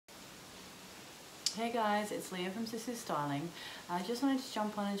Hey guys, it's Leah from Sister's Styling. I just wanted to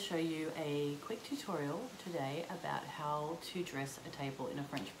jump on and show you a quick tutorial today about how to dress a table in a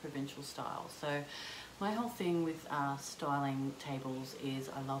French provincial style. So my whole thing with styling tables is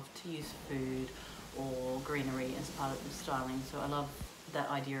I love to use food or greenery as part of the styling. So I love that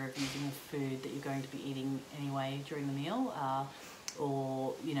idea of using the food that you're going to be eating anyway during the meal,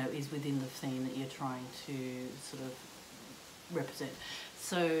 or is within the theme that you're trying to sort of represent.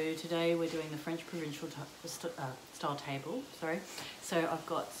 So today we're doing the French Provincial style table, So I've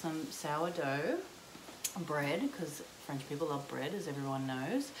got some sourdough bread, because French people love bread, as everyone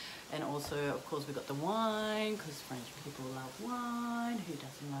knows. And also, of course, we've got the wine, because French people love wine. Who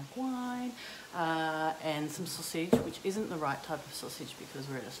doesn't like wine? And some sausage, which isn't the right type of sausage because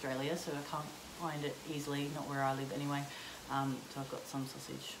we're in Australia, so I can't find it easily, not where I live anyway. So I've got some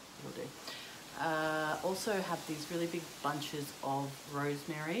sausage, it'll do. Also have these really big bunches of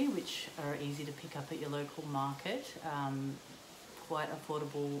rosemary, which are easy to pick up at your local market. Quite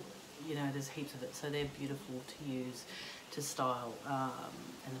affordable, there's heaps of it, so they're beautiful to use to style,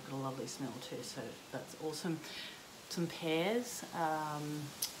 and they've got a lovely smell too, so that's awesome. Some pears,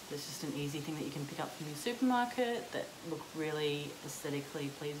 there's just an easy thing that you can pick up from your supermarket that look really aesthetically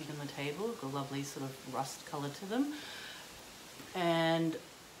pleasing on the table, got a lovely sort of rust colour to them. And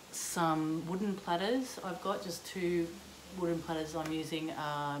some wooden platters. I've got just 2 wooden platters I'm using.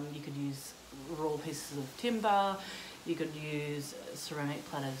 You could use raw pieces of timber, you could use ceramic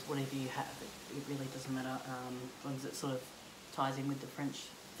platters, whatever you have. It really doesn't matter, as long as it sort of ties in with the French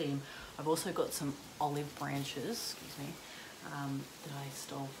theme. I've also got some olive branches, that I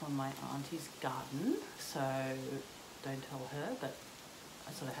stole from my auntie's garden, so don't tell her, but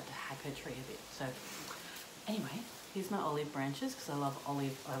I sort of had to hack her tree a bit. So anyway, here's my olive branches, because I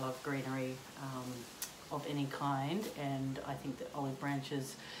love greenery of any kind, and I think that olive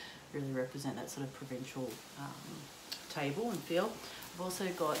branches really represent that sort of provincial table and feel. I've also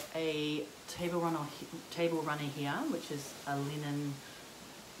got a table runner here, which is a linen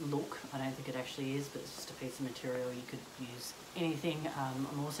look. I don't think it actually is, but it's just a piece of material. You could use anything.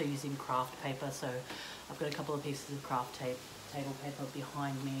 I'm also using craft paper, so I've got a couple of pieces of craft table paper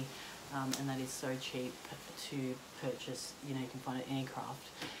behind me. And that is so cheap to purchase. You can find it in any craft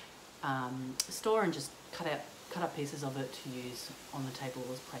store, and just cut up pieces of it to use on the table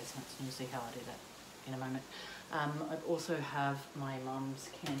as placements, and you'll see how I do that in a moment. I also have my mum's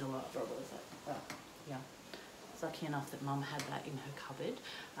candelabra. What is that? Yeah, it's lucky enough that mum had that in her cupboard.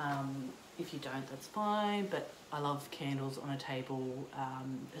 If you don't, that's fine, but I love candles on a table,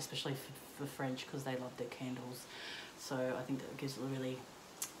 especially for French, because they love their candles. So I think that gives it a really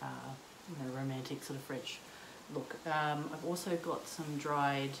romantic sort of French look. I've also got some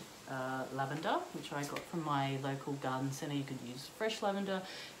dried lavender, which I got from my local garden centre. You could use fresh lavender,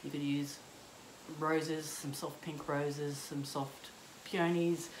 you could use roses, some soft pink roses, some soft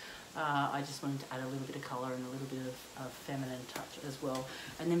peonies. I just wanted to add a little bit of colour and a little bit of feminine touch as well.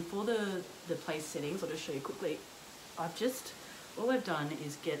 And then for the place settings, I'll just show you quickly. All I've done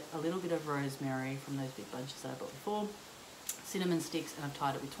is get a little bit of rosemary from those big bunches that I bought before, cinnamon sticks, and I've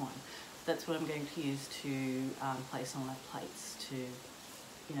tied it with twine. So that's what I'm going to use to place on my plates to,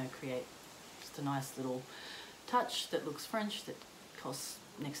 create just a nice little touch that looks French, that costs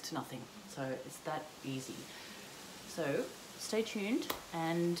next to nothing. So it's that easy. So stay tuned,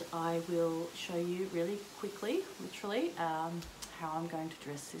 and I will show you really quickly, literally, how I'm going to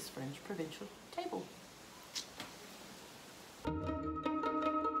dress this French provincial table.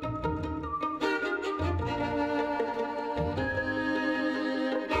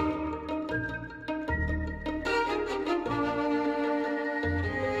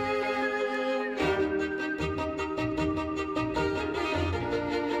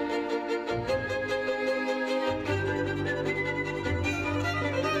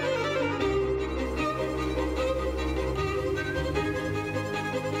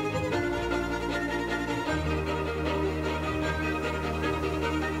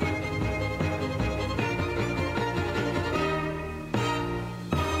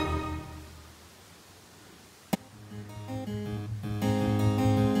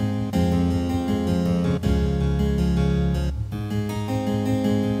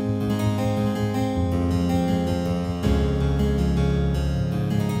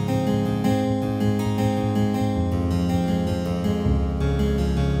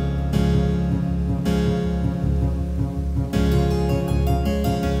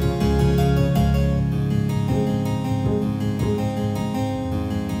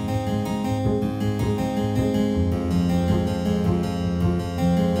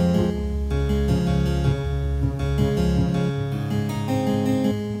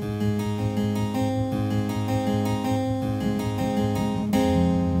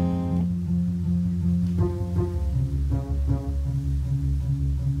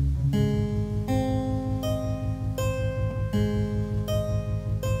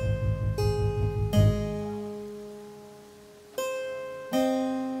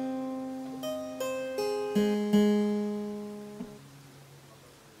 you.